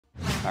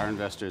our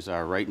investors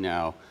are right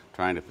now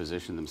trying to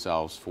position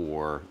themselves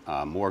for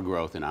more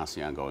growth in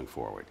ASEAN going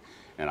forward.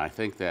 And I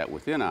think that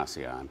within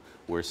ASEAN,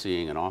 we're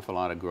seeing an awful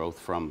lot of growth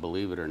from,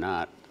 believe it or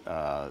not,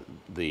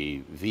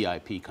 the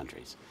VIP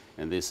countries.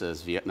 And this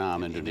is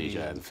Vietnam,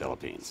 Indonesia, and the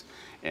Philippines.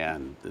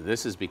 And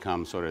this has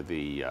become sort of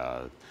the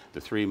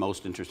three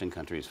most interesting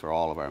countries for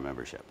all of our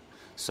membership.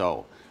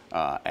 So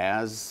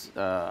as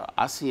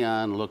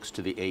ASEAN looks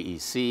to the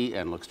AEC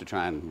and looks to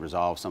try and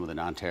resolve some of the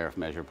non-tariff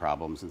measure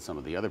problems and some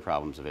of the other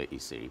problems of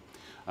AEC,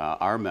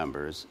 our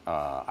members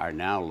are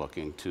now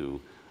looking to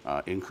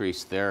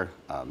increase their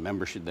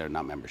membership,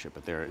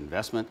 but their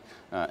investment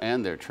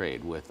and their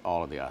trade with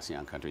all of the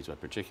ASEAN countries, but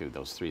particularly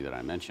those three that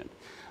I mentioned.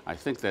 I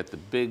think that the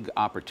big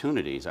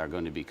opportunities are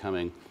going to be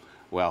coming.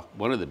 Well,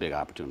 one of the big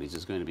opportunities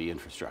is going to be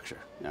infrastructure.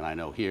 And I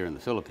know here in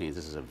the Philippines,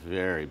 this is a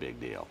very big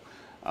deal.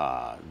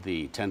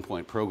 The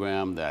 10-point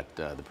program that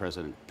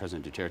President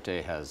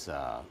Duterte has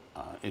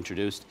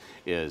introduced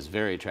is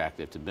very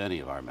attractive to many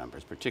of our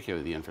members,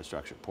 particularly the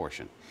infrastructure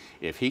portion.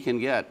 If he can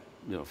get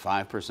 5% or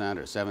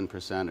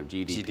 7% of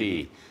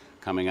GDP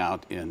coming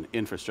out in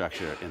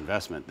infrastructure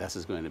investment, this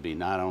is going to be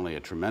not only a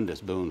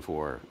tremendous boon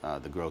for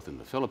the growth in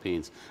the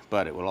Philippines,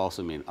 but it will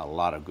also mean a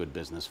lot of good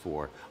business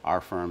for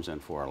our firms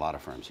and for a lot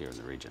of firms here in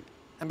the region.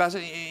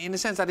 Ambassador, in a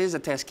sense, that is a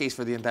test case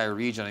for the entire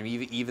region. I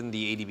mean, even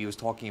the ADB was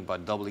talking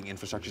about doubling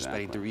infrastructure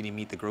spending to really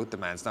meet the growth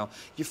demands. Now,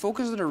 you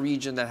focus on a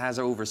region that has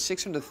over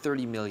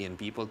 630 million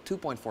people,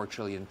 $2.4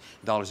 trillion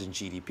in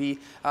GDP.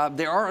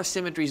 There are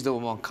asymmetries, though,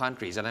 among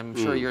countries, and I'm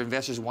sure your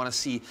investors want to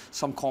see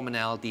some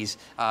commonalities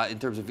in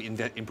terms of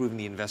improving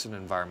the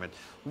investment environment.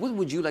 What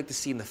would you like to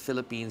see in the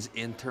Philippines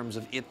in terms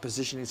of it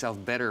positioning itself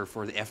better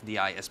for the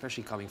FDI,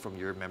 especially coming from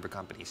your member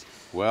companies?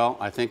 Well,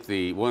 I think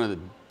one of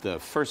the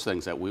first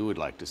things that we would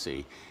like to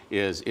see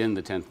is in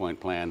the 10-point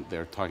plan,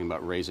 they're talking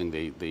about raising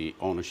the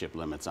ownership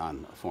limits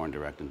on foreign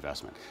direct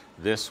investment.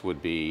 This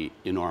would be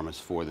enormous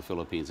for the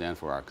Philippines and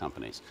for our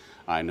companies.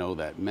 I know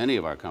that many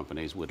of our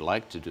companies would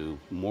like to do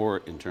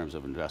more in terms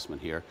of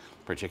investment here,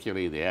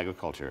 particularly in the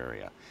agriculture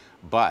area.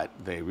 But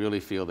they really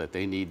feel that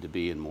they need to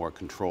be in more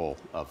control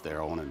of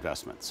their own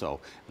investment. So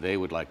they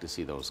would like to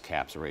see those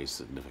caps raised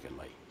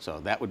significantly.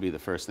 So that would be the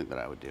first thing that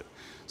I would do.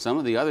 Some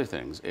of the other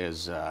things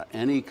is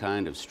any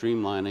kind of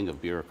streamlining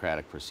of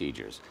bureaucratic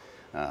procedures.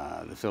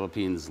 The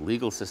Philippines'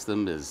 legal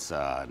system is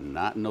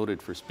not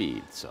noted for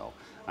speed. So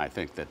I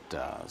think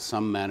that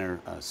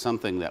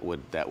something that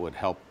would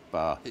help.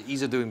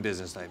 Ease of doing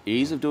business type.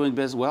 Ease of doing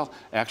business, well,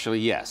 actually,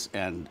 yes.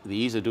 And the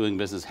ease of doing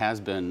business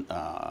has been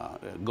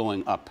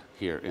going up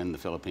here in the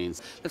Philippines.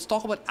 Let's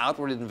talk about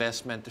outward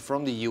investment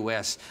from the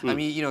U.S. I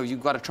mean,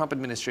 you've got a Trump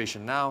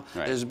administration now.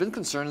 Right. There's been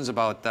concerns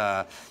about,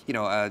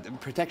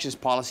 protectionist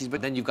policies,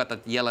 but then you've got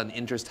that Yellen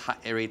interest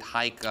rate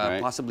hike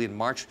possibly in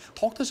March.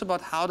 Talk to us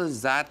about how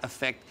does that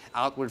affect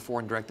outward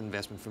foreign direct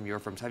investment from your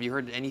firms? Have you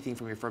heard anything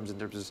from your firms in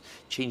terms of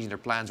changing their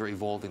plans or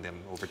evolving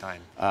them over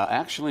time?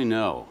 Actually,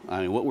 no.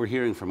 I mean, what we're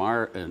hearing from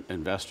our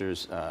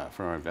investors,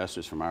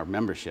 from our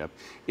membership,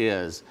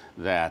 is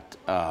that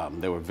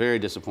they were very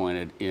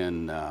disappointed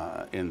in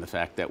the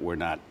fact that we're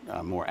not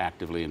more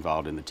actively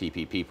involved in the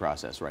TPP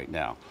process right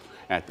now.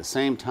 At the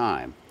same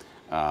time,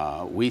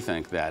 we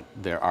think that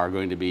there's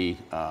going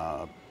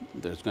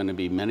to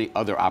be many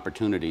other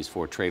opportunities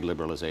for trade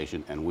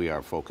liberalization, and we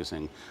are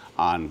focusing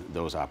on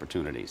those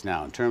opportunities.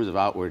 Now, in terms of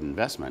outward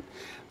investment,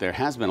 there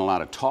has been a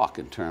lot of talk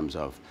in terms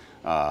of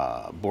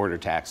border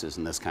taxes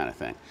and this kind of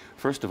thing.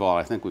 First of all,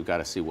 I think we've got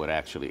to see what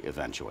actually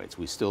eventuates.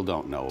 We still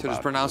don't know about. So there's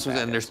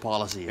pronouncements and there's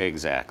policy.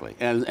 Exactly,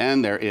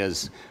 and there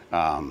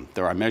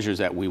are measures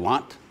that we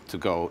want to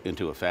go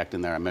into effect,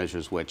 and there are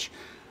measures which,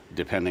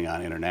 depending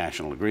on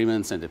international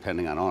agreements and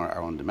depending on our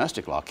own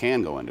domestic law,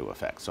 can go into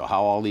effect. So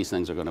how all these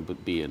things are going to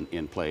be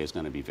in play is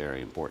going to be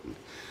very important.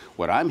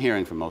 What I'm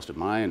hearing from most of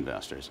my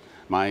investors,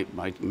 my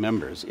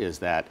members, is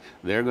that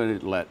they're going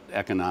to let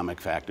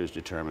economic factors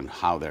determine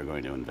how they're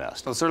going to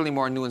invest. Well, certainly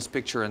more nuanced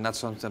picture, and that's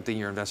something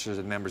your investors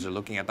and members are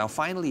looking at. Now,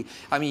 finally,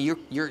 I mean,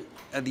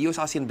 the U.S.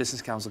 ASEAN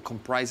Business Council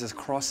comprises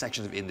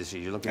cross-sections of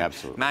industry. You're looking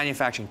at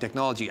manufacturing,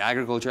 technology,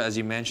 agriculture, as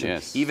you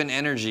mentioned, even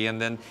energy,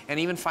 and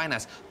even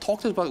finance.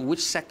 Talk to us about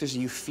which sectors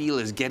you feel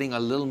is getting a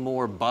little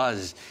more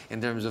buzz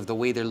in terms of the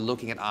way they're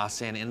looking at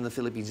ASEAN in the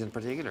Philippines in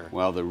particular.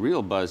 Well, the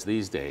real buzz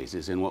these days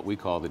is in what we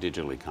call the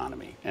digital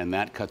economy, and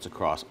that cuts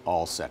across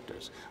all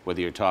sectors.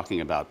 Whether you're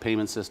talking about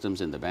payment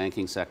systems in the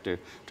banking sector,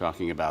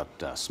 talking about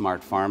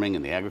smart farming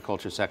in the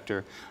agriculture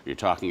sector, you're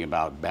talking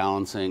about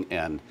balancing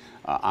and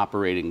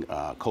operating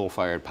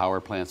coal-fired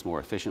power plants more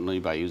efficiently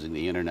by using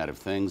the Internet of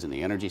Things in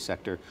the energy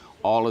sector.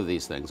 All of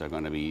these things are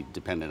going to be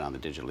dependent on the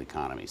digital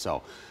economy.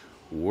 So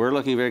we're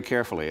looking very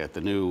carefully at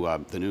the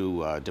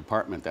new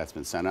department that's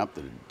been set up,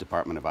 the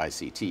Department of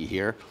ICT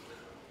here.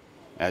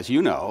 As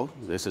you know,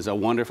 this is a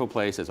wonderful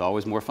place. It's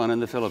always more fun in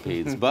the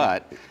Philippines,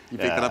 but you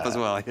picked it up as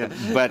well. Yeah.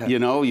 But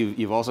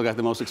you've also got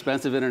the most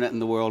expensive internet in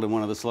the world and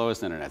one of the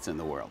slowest internets in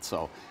the world.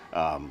 So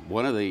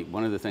one of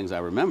the things I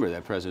remember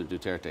that President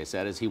Duterte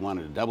said is he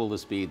wanted to double the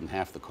speed and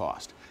half the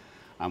cost.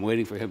 I'm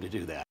waiting for him to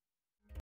do that.